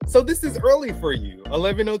So this is early for you,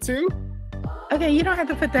 11:02? Okay, you don't have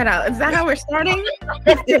to put that out. Is that how we're starting?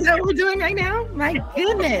 Is that what we're doing right now? My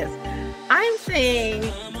goodness. I'm saying,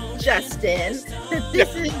 Justin, that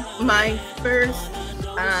this is my first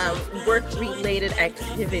work-related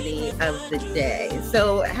activity of the day.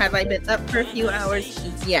 So have I been up for a few hours?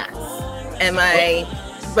 Yes.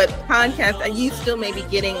 But podcast, you still may be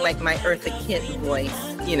getting like my Eartha Kitt voice,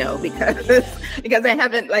 because I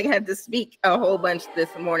haven't had to speak a whole bunch this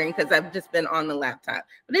morning because I've just been on the laptop.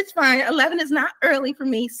 But it's fine. 11 is not early for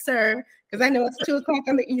me, sir, because I know it's 2:00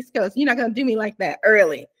 on the East Coast. You're not going to do me like that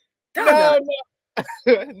early. No.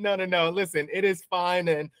 No. Listen, it is fine.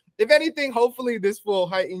 And if anything, hopefully this will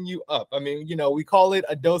heighten you up. I mean, we call it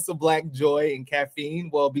a dose of Black joy and caffeine.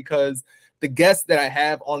 Well, because the guests that I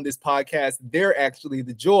have on this podcast, they're actually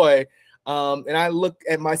the joy. And I look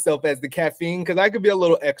at myself as the caffeine because I could be a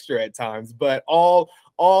little extra at times, but all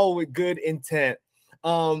with good intent.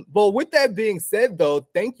 But with that being said, though,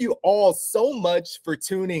 thank you all so much for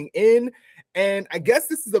tuning in. And I guess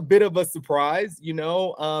this is a bit of a surprise,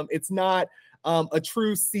 it's not a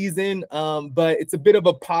true season, but it's a bit of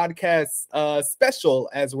a podcast special,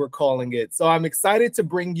 as we're calling it. So I'm excited to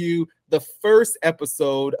bring you the first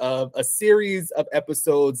episode of a series of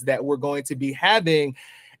episodes that we're going to be having,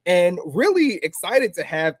 and really excited to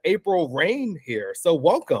have April Rain here. So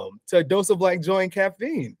welcome to A Dose of Black Joy and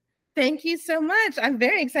Caffeine. Thank you so much. I'm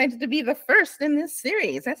very excited to be the first in this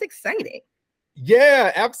series. That's exciting.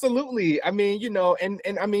 Yeah, absolutely. I mean,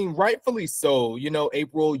 and I mean, rightfully so.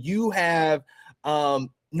 April, you have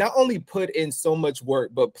not only put in so much work,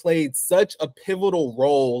 but played such a pivotal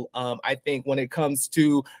role, I think, when it comes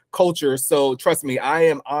to culture. So trust me, I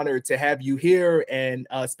am honored to have you here, and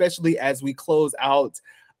especially as we close out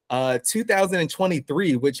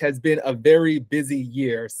 2023, which has been a very busy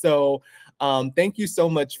year. So thank you so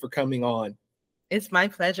much for coming on. It's my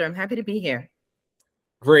pleasure. I'm happy to be here.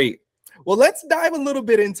 Great. Well, let's dive a little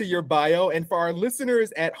bit into your bio. And for our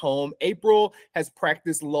listeners at home, April has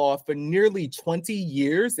practiced law for nearly 20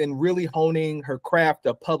 years and really honing her craft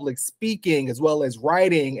of public speaking, as well as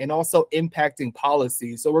writing and also impacting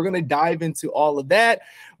policy. So we're going to dive into all of that.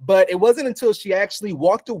 But it wasn't until she actually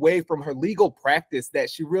walked away from her legal practice that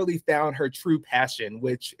she really found her true passion,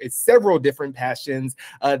 which is several different passions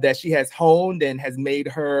that she has honed and has made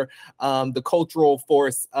her the cultural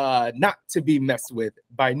force not to be messed with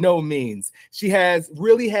by no means. She has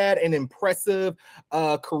really had an impressive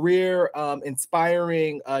career,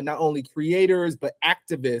 inspiring not only creators, but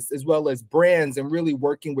activists, as well as brands, and really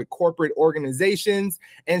working with corporate organizations.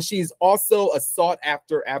 And she's also a sought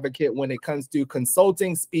after advocate when it comes to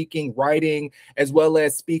consulting, speaking, writing, as well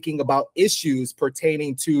as speaking about issues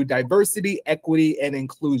pertaining to diversity, equity, and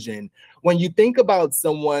inclusion. When you think about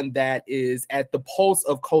someone that is at the pulse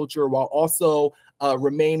of culture while also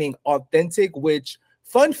remaining authentic, which,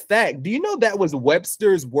 fun fact, do you know that was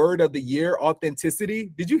Webster's word of the year,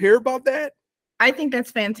 authenticity? Did you hear about that? I think that's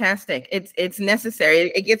fantastic. It's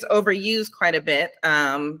necessary. It gets overused quite a bit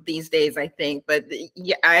these days, I think. But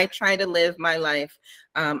yeah, I try to live my life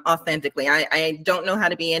authentically. I don't know how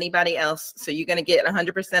to be anybody else. So you're going to get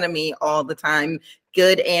 100% of me all the time,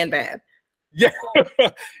 good and bad. Yeah,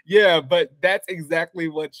 yeah, but that's exactly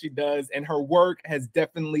what she does. And her work has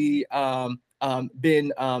definitely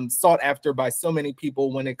been sought after by so many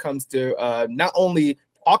people when it comes to not only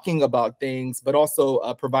talking about things, but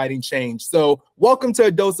also providing change. So welcome to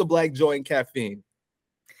A Dose of Black Joy and Caffeine.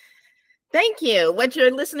 Thank you. What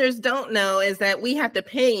your listeners don't know is that we have to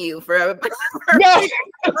pay you for a no.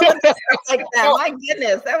 like that. My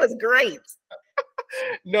goodness, that was great.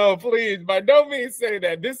 No, please, by no means say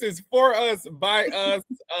that. This is for us, by us.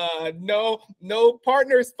 No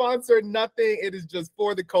partner, sponsor, nothing. It is just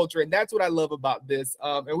for the culture, and that's what I love about this.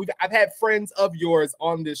 And I've had friends of yours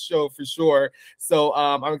on this show for sure. So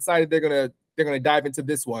I'm excited they're gonna dive into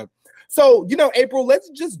this one. So, April, let's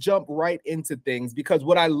just jump right into things, because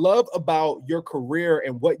what I love about your career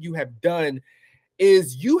and what you have done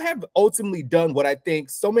is you have ultimately done what I think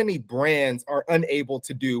so many brands are unable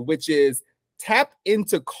to do, which is tap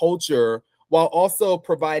into culture while also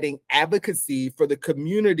providing advocacy for the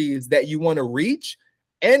communities that you want to reach,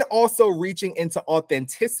 and also reaching into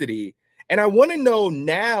authenticity. And I want to know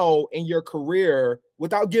now in your career,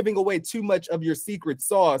 without giving away too much of your secret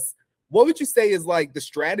sauce, what would you say is like the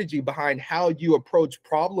strategy behind how you approach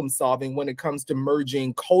problem solving when it comes to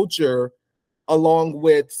merging culture along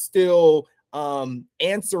with still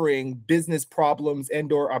answering business problems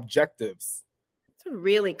and or objectives? That's a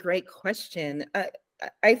really great question.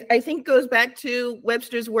 I think goes back to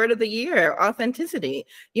Webster's word of the year, authenticity.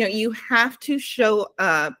 You have to show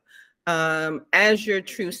up as your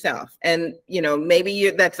true self. And, maybe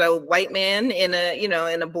that's a white man in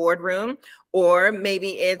a boardroom, or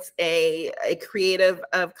maybe it's a creative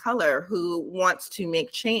of color who wants to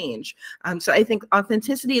make change. So I think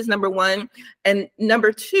authenticity is number one. And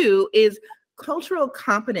number two is cultural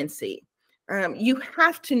competency. You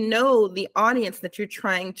have to know the audience that you're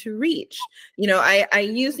trying to reach. I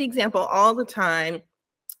use the example all the time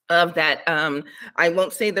of that. I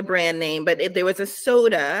won't say the brand name, but if there was a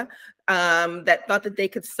soda that thought that they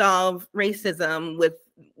could solve racism with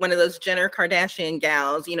one of those Jenner Kardashian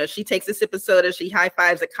gals. She takes a sip of soda, she high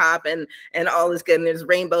fives a cop, and all is good. And there's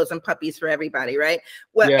rainbows and puppies for everybody, right?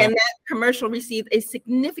 Well, yeah. And that commercial received a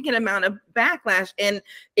significant amount of backlash, and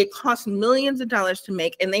it cost millions of dollars to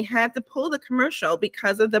make. And they had to pull the commercial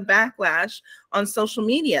because of the backlash on social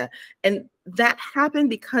media. And that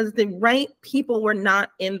happened because the right people were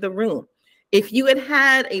not in the room. If you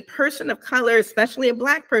had a person of color, especially a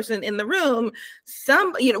Black person in the room,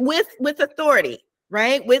 with authority,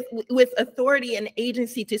 right? With authority and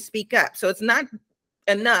agency to speak up. So it's not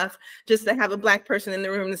enough just to have a Black person in the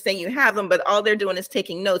room to say you have them, but all they're doing is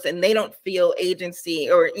taking notes, and they don't feel agency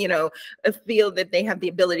or, feel that they have the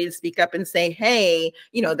ability to speak up and say, hey,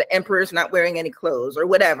 the emperor's not wearing any clothes or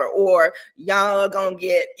whatever, or y'all are gonna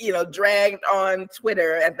get, dragged on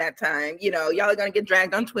Twitter at that time. Y'all are gonna get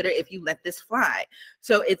dragged on Twitter if you let this fly.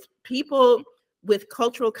 So it's people with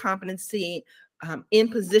cultural competency in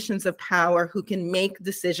positions of power who can make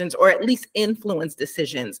decisions, or at least influence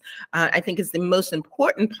decisions. I think is the most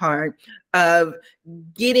important part of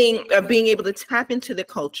being able to tap into the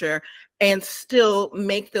culture and still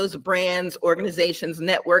make those brands, organizations,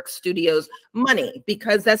 networks, studios money,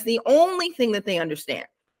 because that's the only thing that they understand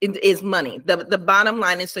is money. The bottom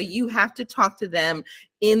line is, so you have to talk to them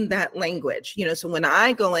in that language. So when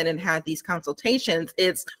I go in and have these consultations,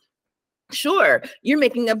 it's, sure, you're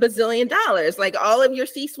making $1 bazillion. Like, all of your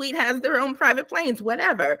C-suite has their own private planes,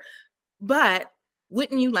 whatever. But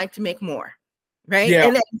wouldn't you like to make more? Right.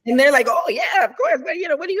 Yeah. And they're like, oh, yeah, of course. But,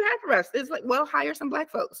 what do you have for us? It's like, well, hire some Black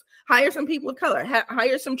folks, hire some people of color,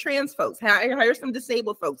 hire some trans folks, hire some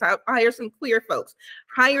disabled folks, hire some queer folks,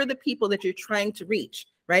 hire the people that you're trying to reach.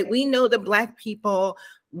 Right. We know that Black people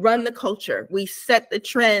run the culture. We set the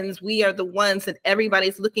trends. We are the ones that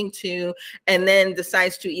everybody's looking to and then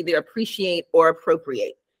decides to either appreciate or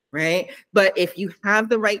appropriate, right? But if you have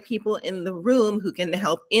the right people in the room who can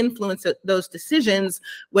help influence those decisions,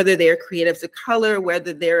 whether they're creatives of color,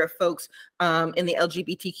 whether they're folks in the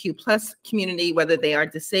LGBTQ plus community, whether they are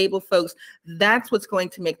disabled folks, that's what's going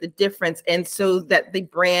to make the difference. And so that the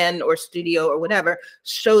brand or studio or whatever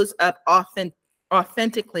shows up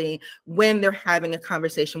authentically when they're having a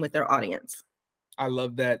conversation with their audience. I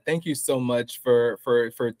love that. Thank you so much for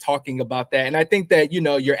talking about that. And I think that,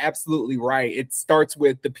 you're absolutely right. It starts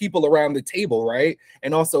with the people around the table, right?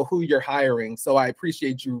 And also who you're hiring. So I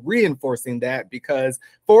appreciate you reinforcing that, because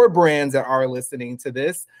for brands that are listening to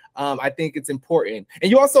this, I think it's important.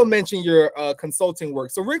 And you also mentioned your consulting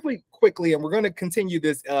work. So really quickly, and we're going to continue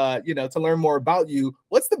this, to learn more about you.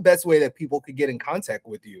 What's the best way that people could get in contact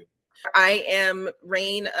with you? I am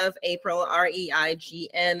Reign of April,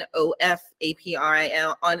 REIGNOF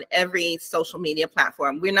APRIL, on every social media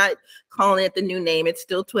platform. We're not calling it the new name. It's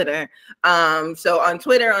still Twitter. So on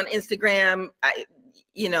Twitter, on Instagram,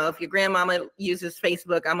 if your grandmama uses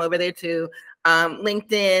Facebook, I'm over there too.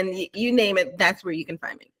 LinkedIn, you name it, that's where you can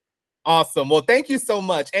find me. Awesome. Well, thank you so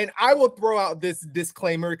much. And I will throw out this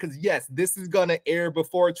disclaimer, because yes, this is going to air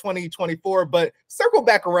before 2024, but circle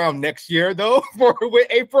back around next year though, with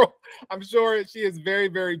April. I'm sure she is very,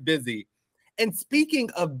 very busy. And speaking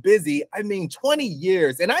of busy, 20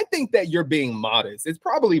 years. And I think that you're being modest. It's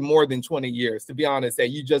probably more than 20 years, to be honest, that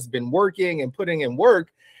you've just been working and putting in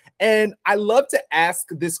work. And I love to ask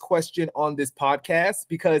this question on this podcast,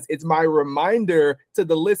 because it's my reminder to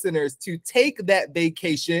the listeners to take that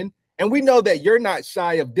vacation. And we know that you're not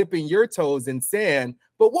shy of dipping your toes in sand,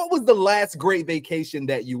 but what was the last great vacation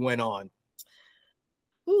that you went on?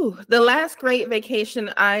 Ooh, the last great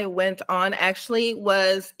vacation I went on actually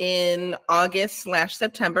was in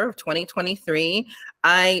August/September of 2023.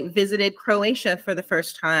 I visited Croatia for the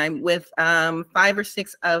first time with 5 or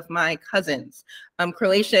 6 of my cousins.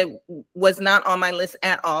 Croatia was not on my list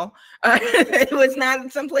at all. It was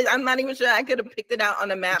not someplace, I'm not even sure I could have picked it out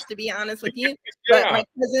on a map, to be honest with you. Yeah. But my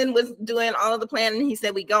cousin was doing all of the planning. He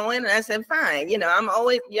said, we going? And I said, fine. I'm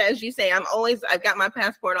always, as you say, I've got my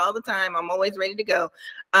passport all the time. I'm always ready to go.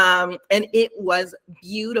 And it was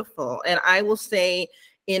beautiful. And I will say,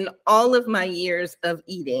 in all of my years of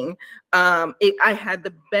eating, I had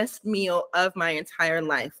the best meal of my entire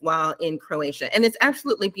life while in Croatia. And it's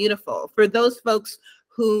absolutely beautiful. For those folks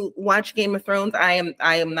who watch Game of Thrones. I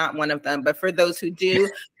am not one of them, but for those who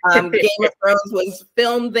do, Game of Thrones was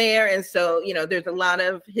filmed there, and so there's a lot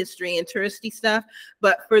of history and touristy stuff.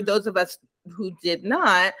 But for those of us who did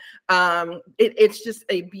not, it's just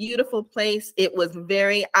a beautiful place.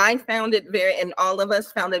 I found it very, and all of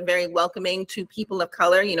us found it very welcoming to people of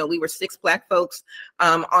color. We were 6 Black folks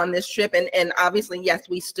on this trip, and obviously, yes,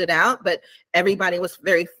 we stood out, but everybody was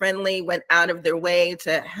very friendly, went out of their way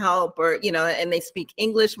to help, or and they speak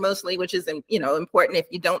English mostly, which is important. If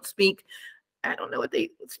you don't speak, I don't know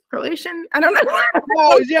Croatian. I don't know.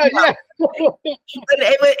 Oh, yeah. But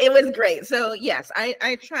it was great. So yes,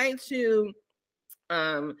 I try to,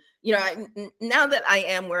 now that I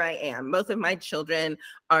am where I am, both of my children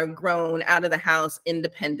are grown, out of the house,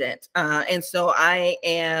 independent. And so I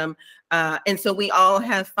am, and so we all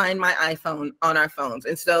have Find My iPhone on our phones.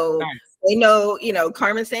 And so nice. They know,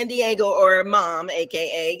 Carmen Sandiego or Mom,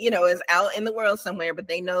 AKA, is out in the world somewhere, but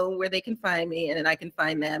they know where they can find me and I can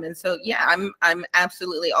find them. And so, yeah, I'm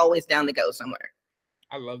absolutely always down to go somewhere.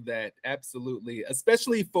 I love that. Absolutely.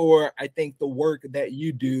 Especially for, I think, the work that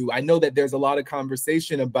you do. I know that there's a lot of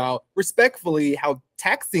conversation about, respectfully, how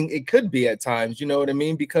taxing it could be at times. You know what I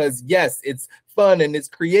mean? Because yes, it's fun and it's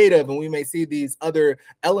creative and we may see these other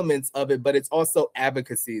elements of it, but it's also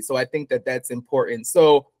advocacy. So I think that that's important.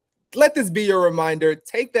 So let this be your reminder.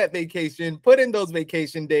 Take that vacation, put in those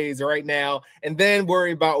vacation days right now, and then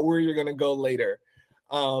worry about where you're going to go later.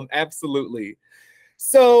 Absolutely.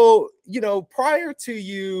 So, prior to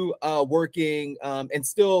you working and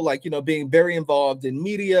still being very involved in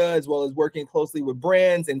media, as well as working closely with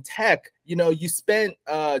brands and tech, you spent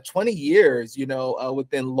 20 years,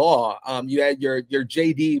 within law. You had your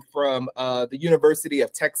JD from the University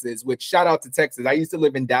of Texas, which shout out to Texas. I used to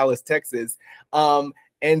live in Dallas, Texas.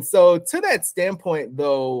 And so to that standpoint,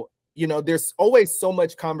 though, there's always so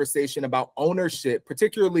much conversation about ownership,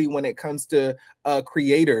 particularly when it comes to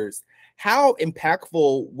creators. How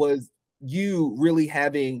impactful was you really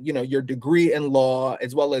having, your degree in law,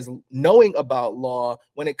 as well as knowing about law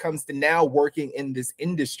when it comes to now working in this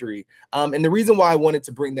industry? And the reason why I wanted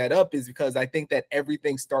to bring that up is because I think that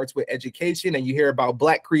everything starts with education, and you hear about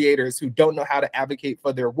Black creators who don't know how to advocate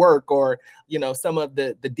for their work, or, some of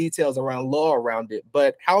the details around law around it.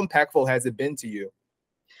 But how impactful has it been to you?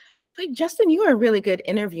 Wait, Justin, you are a really good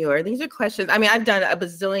interviewer. These are questions. I mean, I've done a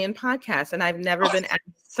bazillion podcasts and I've never been asked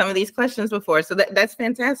some of these questions before. So that's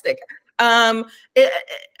fantastic. I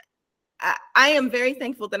am very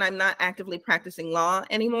thankful that I'm not actively practicing law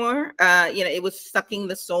anymore. It was sucking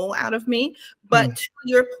the soul out of me. But to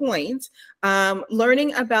your point,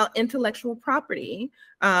 learning about intellectual property,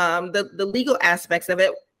 the legal aspects of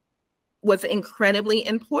it, was incredibly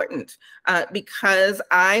important because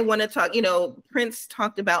I want to talk, Prince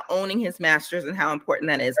talked about owning his masters and how important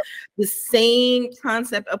that is. The same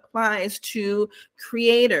concept applies to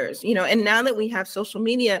creators, and now that we have social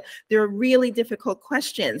media, there are really difficult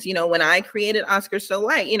questions. When I created Oscar So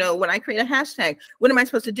White, when I create a hashtag, what am I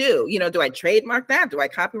supposed to do? Do I trademark that? Do I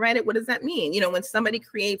copyright it? What does that mean? when somebody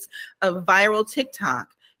creates a viral TikTok,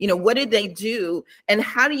 what did they do and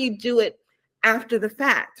how do you do it after the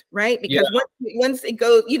fact, right? Because once it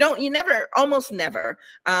goes, almost never.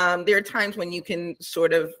 There are times when you can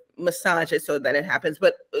sort of massage it so that it happens,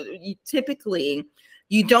 but typically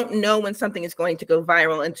you don't know when something is going to go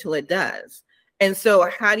viral until it does. And so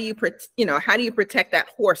how do you protect that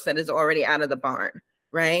horse that is already out of the barn,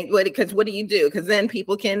 right? Because what do you do? Because then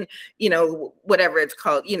people can, whatever it's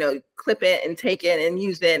called, clip it and take it and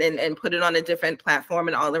use it and put it on a different platform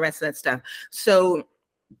and all the rest of that stuff. So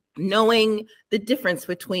knowing the difference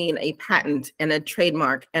between a patent and a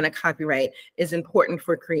trademark and a copyright is important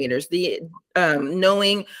for creators.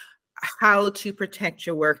 Knowing how to protect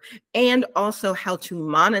your work and also how to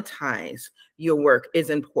monetize your work is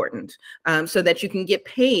important, so that you can get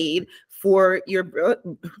paid for your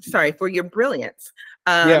brilliance.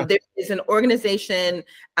 There is an organization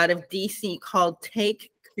out of DC called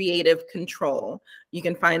Take Creative Control. You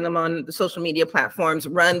can find them on the social media platforms,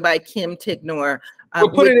 run by Kim Tignor. We'll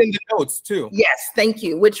put it in the notes too. Yes, thank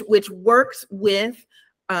you. Which works with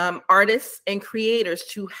artists and creators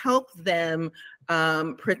to help them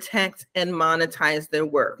protect and monetize their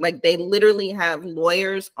work. Like they literally have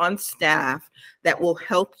lawyers on staff that will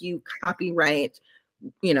help you copyright,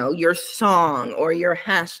 your song or your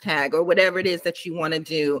hashtag or whatever it is that you want to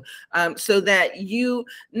do, so that you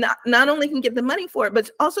not only can get the money for it, but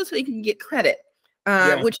also so you can get credit.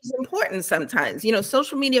 Which is important sometimes.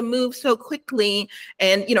 Social media moves so quickly.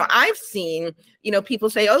 And, I've seen, people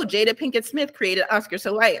say, oh, Jada Pinkett Smith created Oscar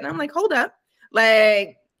So White. And I'm like, hold up.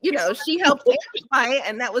 Like, she helped amplify it,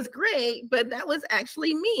 and that was great, but that was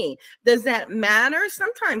actually me. Does that matter?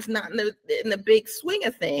 Sometimes not in the big swing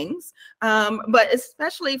of things, but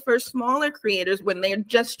especially for smaller creators when they're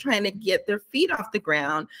just trying to get their feet off the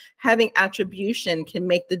ground, having attribution can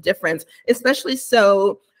make the difference, especially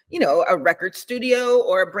so a record studio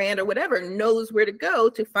or a brand or whatever knows where to go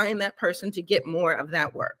to find that person to get more of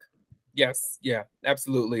that work. Yes. Yeah,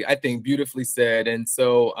 absolutely. I think beautifully said. And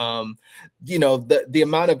so, the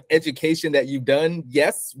amount of education that you've done,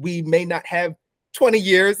 yes, we may not have 20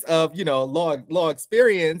 years of, law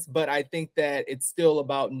experience, but I think that it's still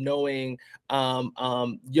about knowing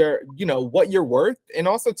what you're worth, and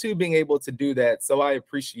also too being able to do that. So I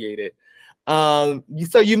appreciate it.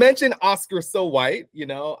 So you mentioned Oscar So White,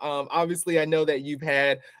 obviously I know that you've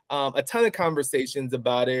had a ton of conversations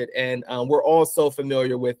about it, and we're all so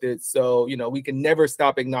familiar with it. So, we can never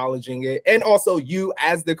stop acknowledging it. And also you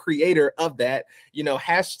as the creator of that,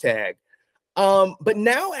 hashtag. But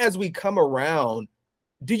now as we come around,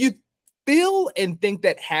 do you feel and think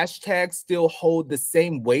that hashtags still hold the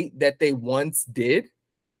same weight that they once did?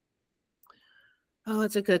 Oh,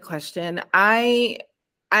 it's a good question.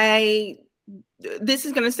 This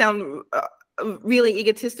is going to sound really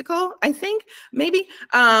egotistical, I think, maybe,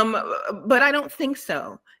 but I don't think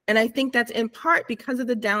so. And I think that's in part because of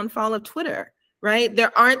the downfall of Twitter, right?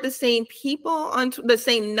 There aren't the same people on the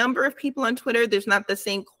same number of people on Twitter. There's not the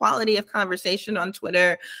same quality of conversation on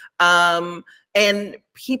Twitter. And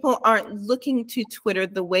people aren't looking to Twitter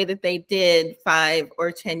the way that they did 5 or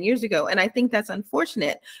 10 years ago. And I think that's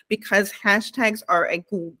unfortunate, because hashtags are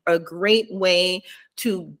a great way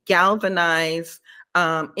to galvanize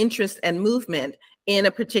interest and movement in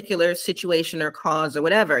a particular situation or cause or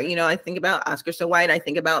whatever. I think about Oscar So White, I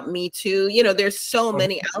think about Me Too. There's so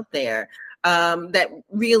many out there that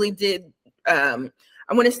really did,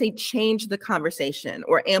 I want to say, change the conversation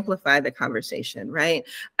or amplify the conversation, right?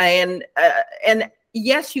 And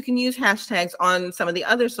yes, you can use hashtags on some of the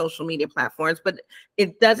other social media platforms, but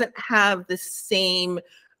it doesn't have the same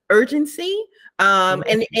urgency,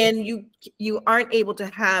 and you aren't able to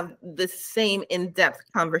have the same in-depth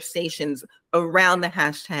conversations around the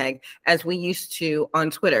hashtag as we used to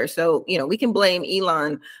on Twitter. So we can blame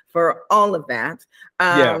Elon for all of that.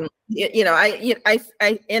 And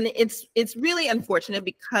it's really unfortunate,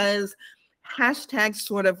 because hashtags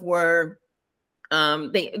sort of were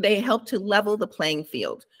they helped to level the playing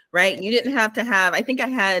field, right? You didn't have to have, I think I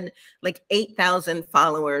had like 8,000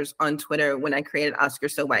 followers on Twitter when I created Oscar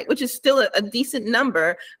So White, which is still a decent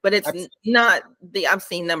number, but it's not the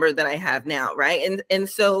obscene number that I have now, right? And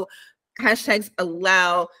so hashtags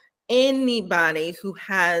allow anybody who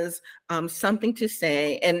has something to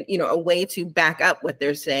say, and a way to back up what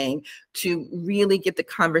they're saying, to really get the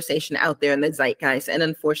conversation out there in the zeitgeist. And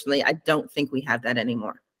unfortunately, I don't think we have that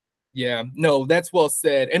anymore. Yeah, no, that's well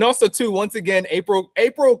said. And also too, once again, April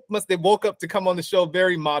must have woke up to come on the show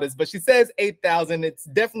very modest, but she says 8,000. It's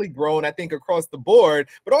definitely grown, I think, across the board.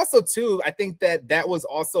 But also too, I think that was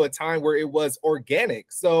also a time where it was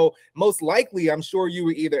organic. So most likely, I'm sure you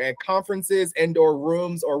were either at conferences and or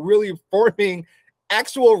rooms, or really forming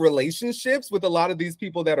actual relationships with a lot of these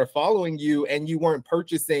people that are following you, and you weren't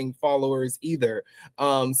purchasing followers either.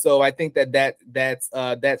 So I think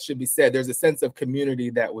that should be said. There's a sense of community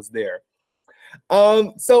that was there.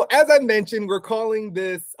 So as I mentioned, we're calling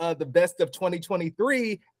this the best of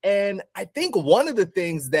 2023. And I think one of the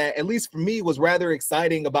things that, at least for me, was rather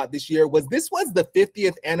exciting about this year was this was the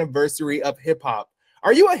 50th anniversary of hip hop.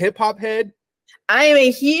 Are you a hip hop head? I am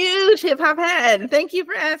a huge hip hop head. Thank you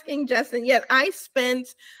for asking, Justin. Yes, I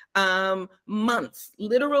spent months,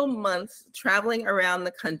 literal months, traveling around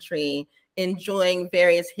the country, enjoying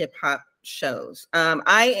various hip hop shows.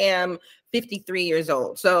 I am 53 years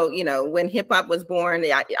old. So, when hip hop was born,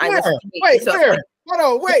 I was. Wait, so, where?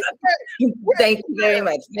 Hold on, wait. Thank you very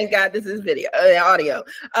much. Thank God this is video, audio.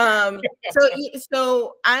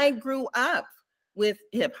 So I grew up with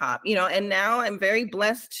hip hop, and now I'm very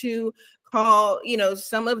blessed to call,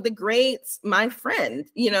 some of the greats my friend,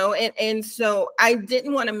 and so I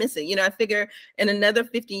didn't want to miss it. I figure in another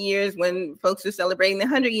 50 years, when folks are celebrating the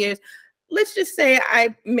 100 years, let's just say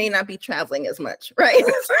I may not be traveling as much, right?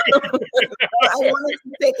 So I wanted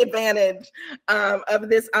to take advantage of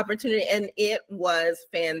this opportunity, and it was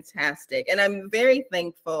fantastic. And I'm very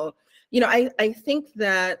thankful. I think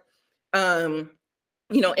that, in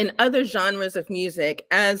other genres of music,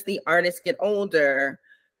 as the artists get older,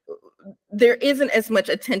 there isn't as much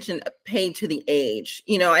attention paid to the age.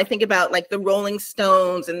 I think about like the Rolling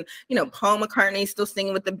Stones, and Paul McCartney still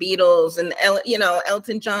singing with the Beatles, and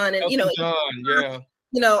Elton John, and Elton John, yeah.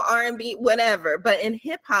 you know, R&B, whatever. But in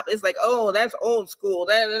hip hop, it's like, oh, that's old school.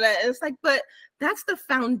 Da, da, da. And it's like, but that's the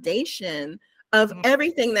foundation of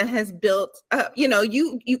everything that has built up. You know,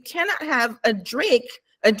 you cannot have a Drake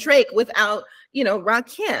without, you know,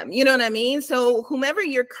 Rakim. You know what I mean? So whomever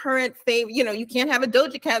your current favorite, you know, you can't have a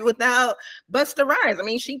Doja Cat without Busta Rhymes. I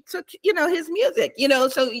mean, she took, you know, his music, you know,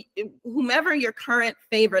 so whomever your current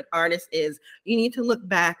favorite artist is, you need to look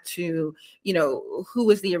back to, you know, who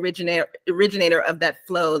was the originator of that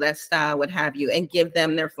flow, that style, what have you, and give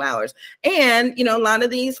them their flowers. And, you know, a lot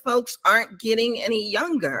of these folks aren't getting any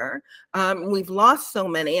younger. We've lost so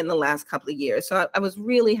many in the last couple of years. So I was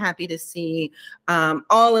really happy to see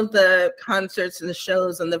all of the concerts and the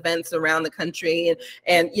shows and the events around the country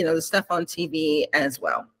and you know, the stuff on TV as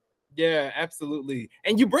well. Yeah, absolutely.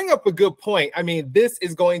 And you bring up a good point. I mean, this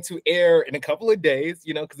is going to air in a couple of days,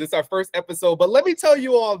 you know, because it's our first episode. But let me tell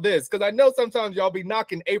you all this, because I know sometimes y'all be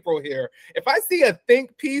knocking April here. If I see a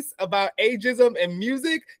think piece about ageism and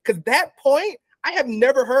music, because that point I have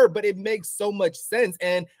never heard, but it makes so much sense.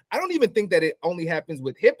 And I don't even think that it only happens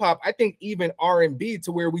with hip hop. I think even R&B,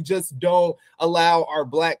 to where we just don't allow our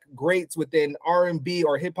Black greats within R&B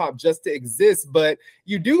or hip hop just to exist. But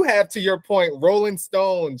you do have, to your point, Rolling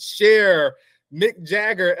Stones, Cher, Mick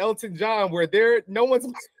Jagger, Elton John, where no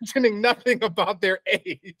one's mentioning nothing about their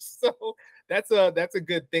age. So that's a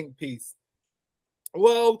good think piece.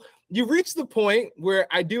 Well, you reached the point where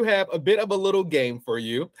I do have a bit of a little game for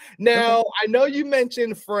you. Now, I know you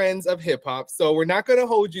mentioned friends of hip hop, so we're not going to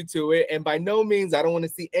hold you to it. And by no means, I don't want to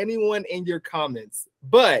see anyone in your comments.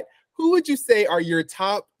 But who would you say are your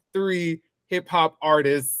top 3 hip hop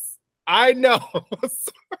artists? I know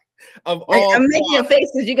of all. I'm making a face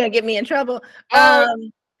because you're going to get me in trouble.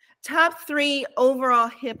 Top 3 overall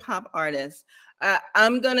hip hop artists.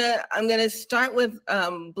 I'm gonna start with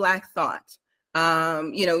Black Thought.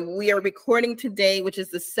 You know, we are recording today, which is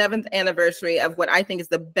the 7th anniversary of what I think is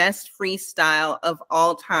the best freestyle of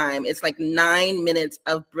all time. It's like 9 minutes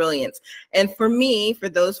of brilliance. And for me, for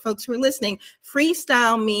those folks who are listening,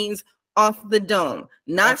 freestyle means off the dome,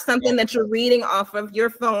 not something that you're reading off of your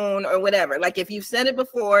phone or whatever. Like if you've said it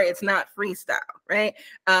before, it's not freestyle, right?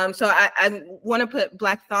 So I want to put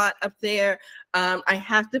Black Thought up there. I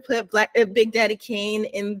have to put Big Daddy Kane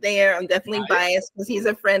in there. I'm definitely biased because he's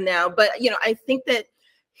a friend now, but you know, I think that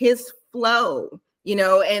his flow, you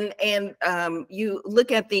know, and you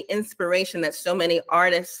look at the inspiration that so many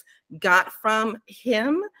artists got from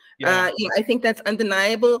him. You know, I think that's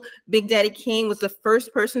undeniable. Big Daddy Kane was the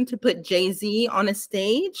first person to put Jay-Z on a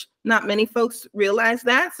stage. Not many folks realize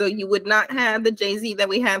that. So you would not have the Jay-Z that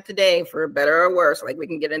we have today, for better or worse. Like we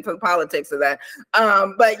can get into the politics of that.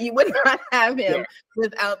 But you would not have him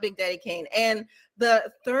without Big Daddy Kane. And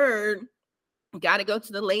the third, got to go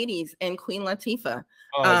to the ladies and Queen Latifah.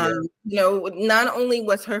 You know, not only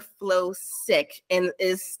was her flow sick and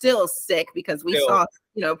is still sick because we saw,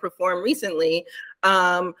 you know, perform recently,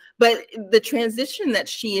 but the transition that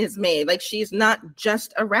she has made, like she's not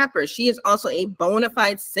just a rapper, she is also a bona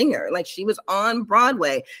fide singer. Like she was on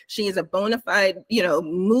Broadway, she is a bona fide, you know,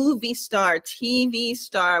 movie star, TV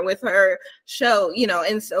star with her show, you know.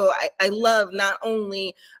 And so I love not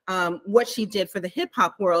only what she did for the hip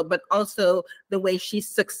hop world, but also the way she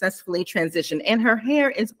successfully transitioned. And her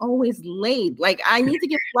hair is always laid. Like I need to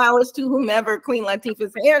give flowers to whomever Queen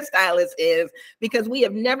Latifah's hairstylist is, because we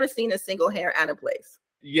have never seen a single hair out of place.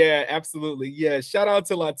 Yeah, absolutely. Yeah, shout out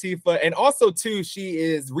to Latifah. And also too, she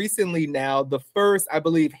is recently now the first, I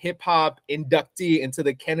believe, hip hop inductee into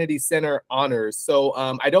the Kennedy Center honors. So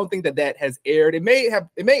I don't think that has aired. It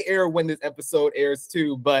may air when this episode airs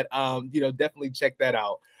too, but you know, definitely check that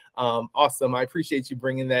out. Awesome. I appreciate you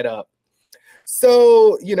bringing that up.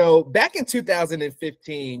 So, you know, back in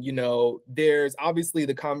 2015, you know, there's obviously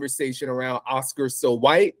the conversation around Oscars So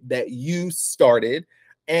White that you started.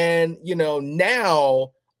 And, you know,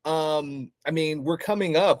 now, I mean, we're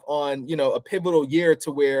coming up on, you know, a pivotal year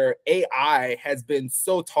to where AI has been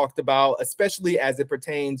so talked about, especially as it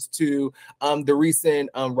pertains to the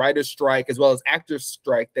recent writer's strike as well as actors'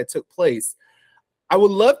 strike that took place. I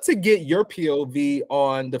would love to get your POV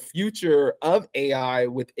on the future of AI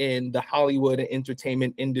within the Hollywood and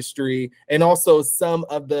entertainment industry, and also some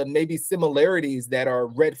of the maybe similarities that are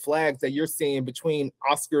red flags that you're seeing between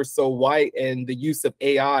Oscar So White and the use of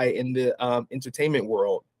AI in the entertainment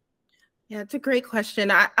world. Yeah, it's a great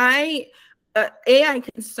question. I AI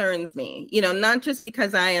concerns me, not just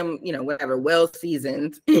because I am, whatever, well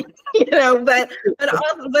seasoned, but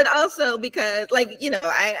also because, like,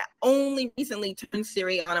 I only recently turned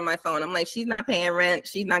Siri on my phone. I'm like, she's not paying rent,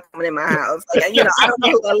 she's not coming in my house. Like, I don't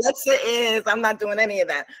know who Alexa is. I'm not doing any of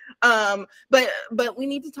that. But we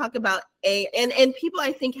need to talk about and people,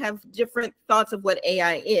 I think, have different thoughts of what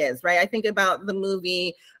AI is, right? I think about the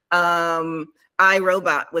movie I,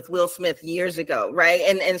 Robot with Will Smith years ago, right?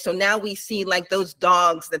 And so now we see like those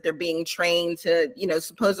dogs that they're being trained to,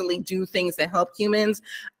 supposedly do things that help humans.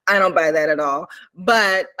 I don't buy that at all.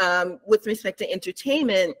 But with respect to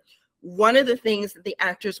entertainment, one of the things that the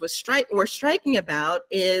actors were striking about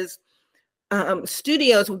is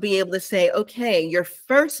studios will be able to say, okay, your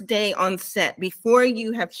first day on set, before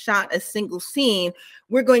you have shot a single scene,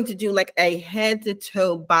 we're going to do like a head to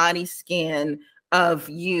toe body scan of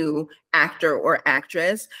you, actor or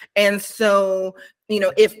actress. And so,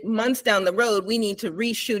 if months down the road, we need to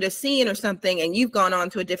reshoot a scene or something, and you've gone on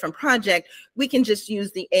to a different project, we can just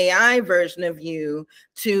use the AI version of you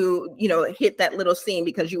to, hit that little scene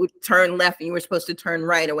because you would turn left and you were supposed to turn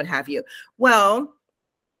right or what have you. Well,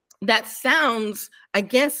 that sounds, I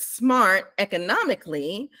guess, smart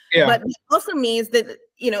economically, but it also means that,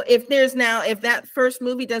 if that first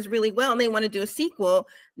movie does really well and they want to do a sequel,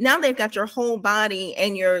 now they've got your whole body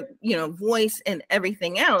and your, voice and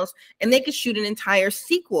everything else, and they could shoot an entire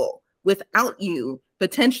sequel without you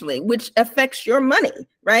potentially, which affects your money,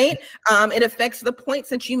 right? It affects the points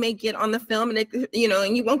that you may get on the film, and and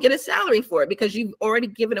you won't get a salary for it because you've already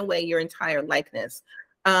given away your entire likeness.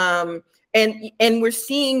 And we're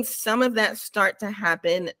seeing some of that start to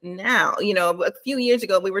happen now. A few years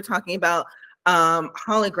ago, we were talking about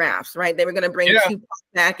holographs, right? They were going to bring Tupac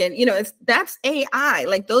back, and that's AI.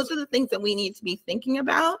 Like, those are the things that we need to be thinking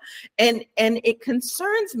about, and it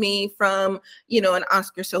concerns me from an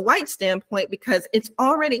Oscar So White standpoint, because it's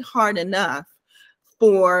already hard enough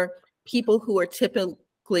for people who are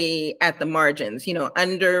typically at the margins,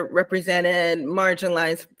 underrepresented,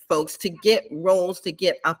 marginalized folks, to get roles, to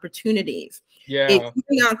get opportunities. If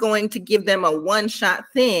you're not going to give them a one-shot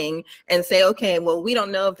thing and say, okay, well, we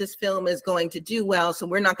don't know if this film is going to do well, so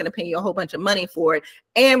we're not going to pay you a whole bunch of money for it,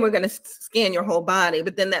 and we're going to scan your whole body,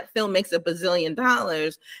 but then that film makes $1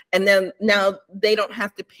 bazillion, and then now they don't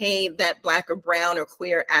have to pay that Black or brown or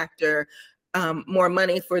queer actor more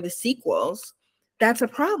money for the sequels. That's a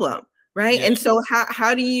problem. Right. Yeah. And so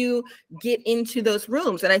how do you get into those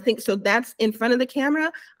rooms? And I think so that's in front of the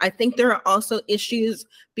camera. I think there are also issues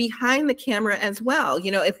behind the camera as well.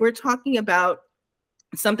 If we're talking about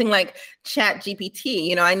something like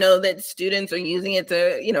Chat.GPT, I know that students are using it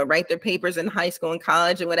to, write their papers in high school and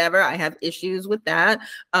college and whatever. I have issues with that.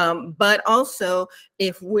 But also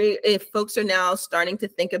if folks are now starting to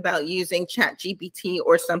think about using Chat.GPT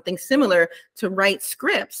or something similar to write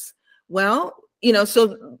scripts, well,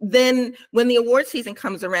 so then when the award season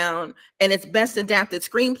comes around and it's best adapted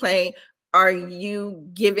screenplay, are you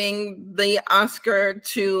giving the Oscar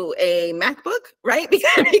to a MacBook, right?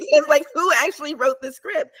 Because like, who actually wrote the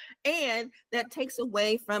script? And that takes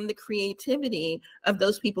away from the creativity of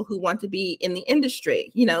those people who want to be in the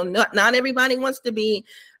industry. Not everybody wants to be,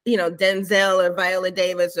 Denzel or Viola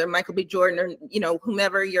Davis or Michael B. Jordan or,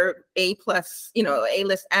 whomever your A+,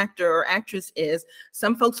 A-list actor or actress is.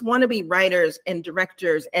 Some folks want to be writers and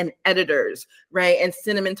directors and editors, right? And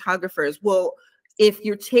cinematographers. Well, if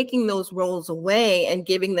you're taking those roles away and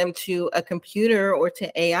giving them to a computer or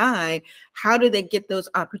to AI, how do they get those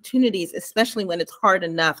opportunities, especially when it's hard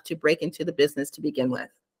enough to break into the business to begin with?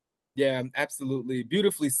 Yeah, absolutely.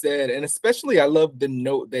 Beautifully said. And especially I love the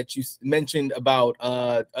note that you mentioned about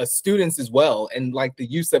students as well, and like the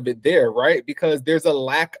use of it there, right? Because there's a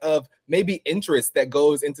lack of maybe interest that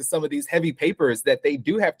goes into some of these heavy papers that they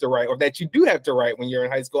do have to write, or that you do have to write when you're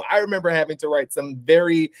in high school. I remember having to write some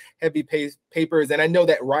very heavy papers, and I know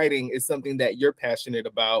that writing is something that you're passionate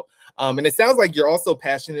about. And it sounds like you're also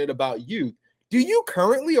passionate about youth. Do you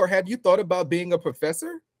currently, or have you thought about being a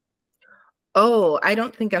professor? Oh, I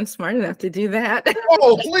don't think I'm smart enough to do that.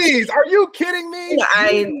 Oh, please. Are you kidding me?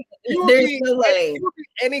 There's no way. You would be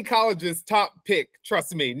any college's top pick.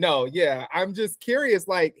 Trust me. No, yeah. I'm just curious,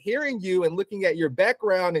 like, hearing you and looking at your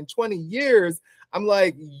background in 20 years, I'm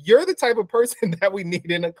like, you're the type of person that we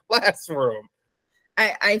need in a classroom.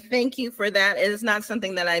 I thank you for that. It is not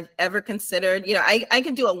something that I've ever considered. I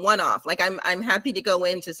can do a one-off. Like, I'm happy to go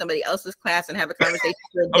into somebody else's class and have a conversation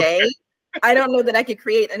for a day. I don't know that I could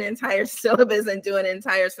create an entire syllabus and do an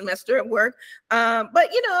entire semester at work. But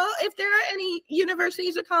if there are any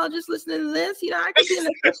universities or colleges listening to this, I could be an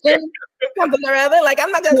assistant, something or other. Like,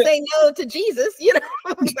 I'm not gonna say no to Jesus,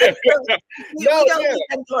 But, we don't leave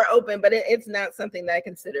that door open, but it's not something that I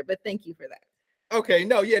consider. But thank you for that. Okay,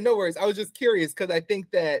 no worries. I was just curious because I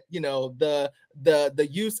think that the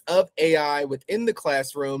use of AI within the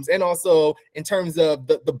classrooms, and also in terms of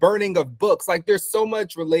the burning of books, like there's so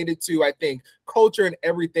much related to, I think, culture and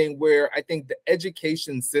everything, where I think the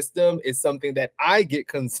education system is something that I get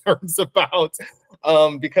concerns about,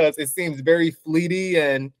 because it seems very fleety.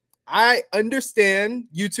 And I understand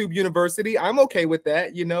YouTube University, I'm okay with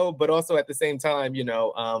that, but also at the same time,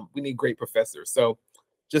 we need great professors. So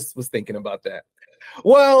just was thinking about that.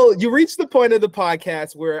 Well, you reached the point of the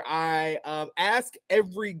podcast where I ask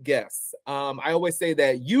every guest. I always say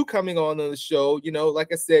that you coming on the show, like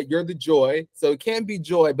I said, you're the joy. So it can't be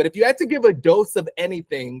joy. But if you had to give a dose of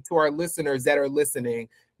anything to our listeners that are listening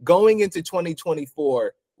going into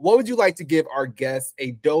 2024, what would you like to give our guests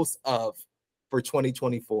a dose of for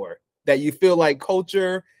 2024 that you feel like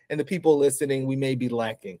culture and the people listening, we may be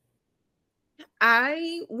lacking?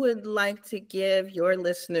 I would like to give your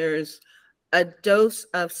listeners a dose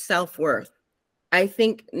of self-worth. I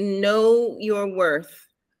think know your worth,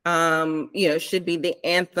 should be the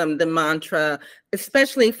anthem, the mantra,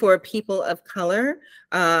 especially for people of color.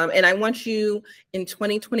 And I want you in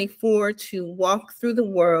 2024 to walk through the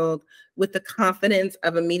world with the confidence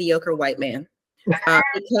of a mediocre white man,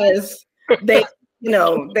 because they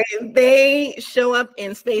they show up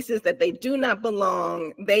in spaces that they do not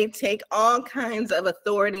belong. They take all kinds of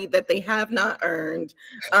authority that they have not earned.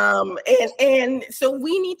 And so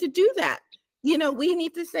we need to do that. We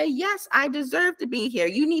need to say, yes, I deserve to be here.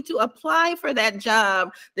 You need to apply for that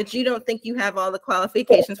job that you don't think you have all the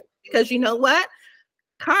qualifications for, because you know what?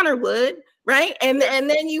 Connor would, right? And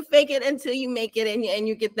then you fake it until you make it, and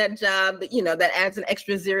you get that job that that adds an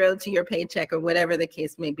extra zero to your paycheck or whatever the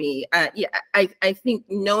case may be. I think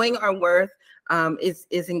knowing our worth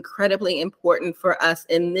is incredibly important for us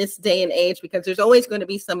in this day and age, because there's always going to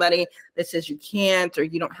be somebody that says you can't, or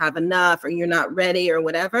you don't have enough, or you're not ready, or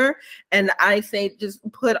whatever. And I say, just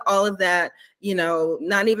put all of that,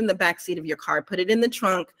 not even the backseat of your car, put it in the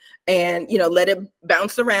trunk, and let it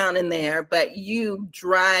bounce around in there, but you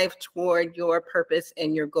drive toward your purpose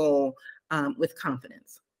and your goal with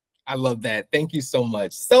confidence. I love that. Thank you so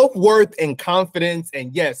much. Self-worth and confidence.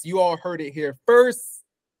 And yes, you all heard it here first.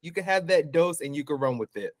 You can have that dose and you can run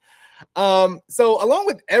with it. So along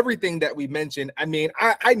with everything that we mentioned, I mean,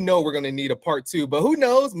 I know we're going to need a part 2, but who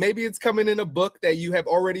knows? Maybe it's coming in a book that you have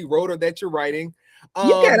already wrote or that you're writing.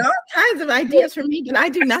 You got all kinds of ideas for me, but I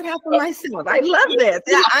do not have for myself. I love this.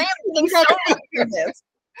 Yeah, I am doing so much for this.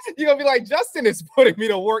 You're going to be like, Justin is putting me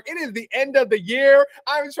to work. It is the end of the year.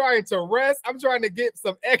 I'm trying to rest. I'm trying to get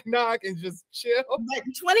some eggnog and just chill. But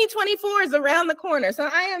 2024 is around the corner, so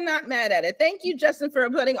I am not mad at it. Thank you, Justin, for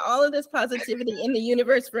putting all of this positivity in the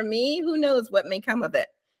universe for me. Who knows what may come of it?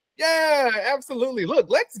 Yeah, absolutely. Look,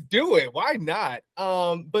 let's do it. Why not?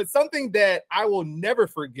 But something that I will never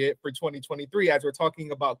forget for 2023, as we're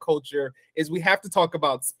talking about culture, is we have to talk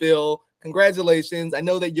about Spill. Congratulations. I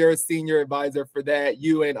know that you're a senior advisor for that.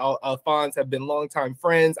 You and Alphonse have been longtime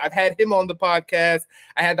friends. I've had him on the podcast.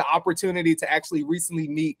 I had the opportunity to actually recently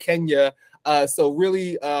meet Kenya. So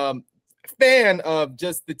really fan of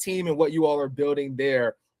just the team and what you all are building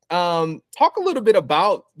there. Talk a little bit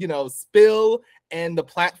about, Spill and the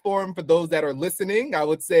platform for those that are listening. I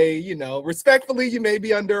would say, respectfully, you may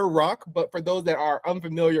be under a rock, but for those that are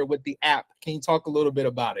unfamiliar with the app, can you talk a little bit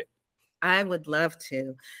about it? I would love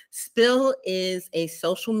to. Spill is a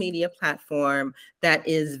social media platform that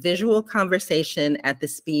is visual conversation at the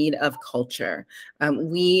speed of culture.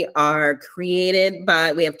 We have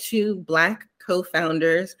 2 Black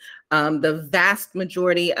co-founders. The vast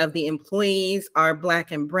majority of the employees are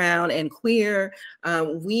Black and brown and queer.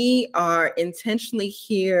 We are intentionally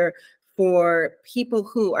here for people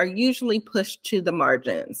who are usually pushed to the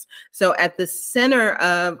margins. So at the center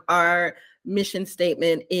of our mission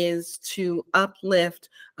statement is to uplift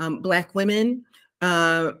Black women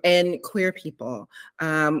and queer people.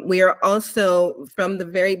 We are also, from the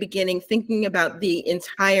very beginning, thinking about the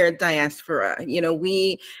entire diaspora.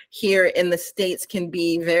 We here in the States can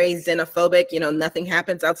be very xenophobic. Nothing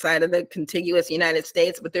happens outside of the contiguous United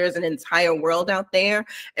States, but there's an entire world out there.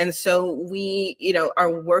 And so we,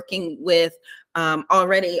 are working with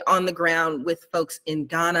already on the ground with folks in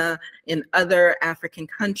Ghana, in other African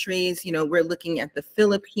countries. We're looking at the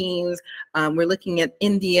Philippines, we're looking at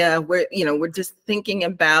India. We're just thinking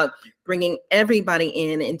about bringing everybody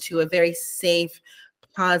into a very safe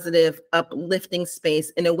positive, uplifting space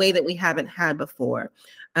in a way that we haven't had before.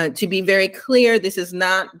 To be very clear, this is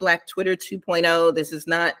not Black Twitter 2.0. This is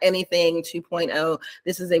not anything 2.0.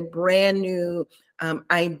 This is a brand new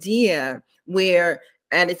idea where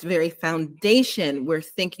at its very foundation, we're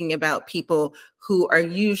thinking about people who are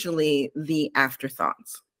usually the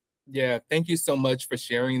afterthoughts. Yeah, thank you so much for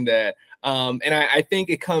sharing that. And I think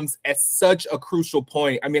it comes at such a crucial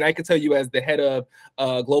point. I mean, I can tell you as the head of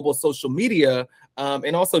global social media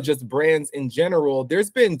and also just brands in general, there's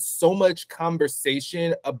been so much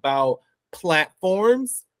conversation about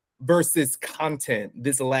platforms versus content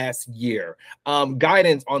this last year.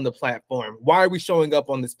 Guidance on the platform. Why are we showing up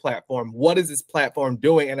on this platform? What is this platform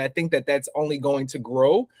doing? And I think that that's only going to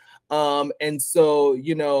grow. And so,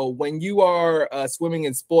 you know, when you are swimming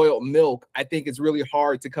in spoiled milk, I think it's really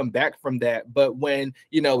hard to come back from that. But when,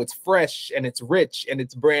 you know, it's fresh and it's rich and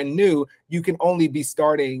it's brand new, you can only be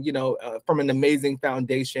starting, you know, from an amazing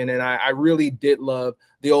foundation. And I really did love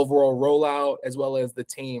the overall rollout as well as the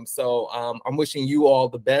team. So I'm wishing you all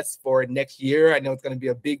the best for next year. I know it's going to be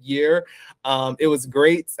a big year. It was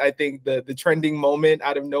great. I think the trending moment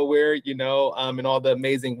out of nowhere, you know, and all the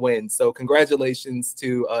amazing wins. So congratulations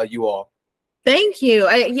to you all. Thank you.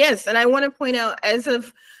 Yes, and I want to point out, as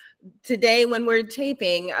of today when we're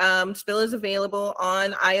taping, Spill is available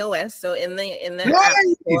on iOS, so in the App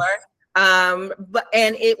Store.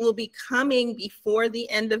 And it will be coming before the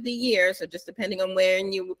end of the year. So just depending on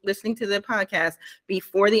when you're listening to the podcast,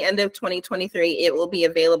 before the end of 2023, it will be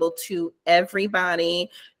available to everybody,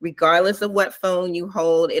 regardless of what phone you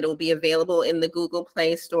hold. It'll be available in the Google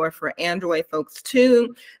Play Store for Android folks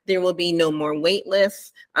too. There will be no more wait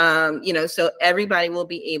lists. You know, so everybody will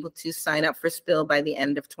be able to sign up for Spill by the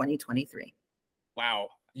end of 2023. Wow.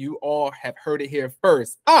 You all have heard it here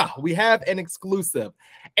first. We have an exclusive.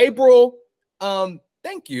 April,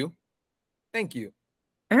 thank you. Thank you.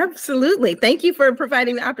 Absolutely. Thank you for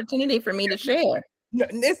providing the opportunity for me to share. No,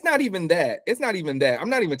 it's not even that. It's not even that. I'm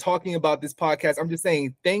not even talking about this podcast. I'm just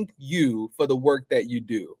saying thank you for the work that you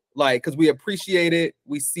do. Like, because we appreciate it.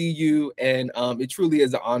 We see you, and it truly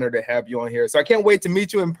is an honor to have you on here. So I can't wait to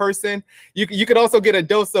meet you in person. You could also get a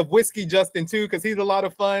dose of whiskey, Justin, too, because he's a lot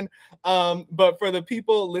of fun. But for the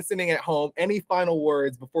people listening at home, any final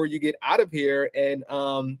words before you get out of here? And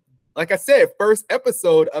like I said, first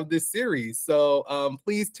episode of this series. So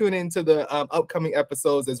please tune into the upcoming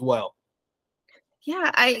episodes as well.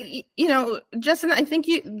 Yeah, you know, Justin, I think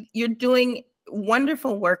you're doing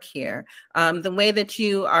wonderful work here. The way that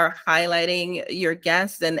you are highlighting your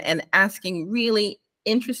guests and asking really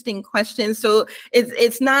interesting questions. So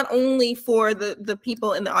it's not only for the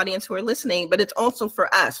people in the audience who are listening, but it's also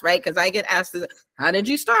for us, right? Because I get asked, how did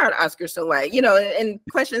you start, Oscar So White? You know, and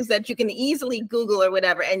questions that you can easily Google or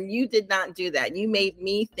whatever. And you did not do that. You made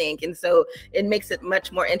me think. And so it makes it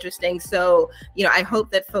much more interesting. So, you know, I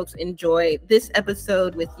hope that folks enjoy this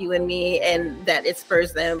episode with you and me, and that it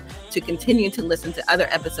spurs them to continue to listen to other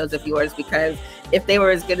episodes of yours, because if they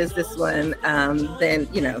were as good as this one, then,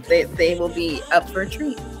 you know, they will be up for a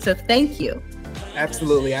treat. So thank you.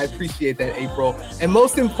 Absolutely. I appreciate that, April. And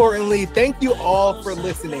most importantly, thank you all for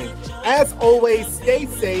listening. As always, stay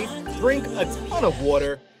safe, drink a ton of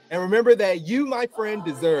water, and remember that you, my friend,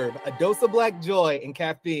 deserve a dose of Black joy and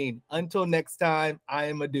caffeine. Until next time, I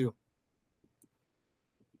am Adu.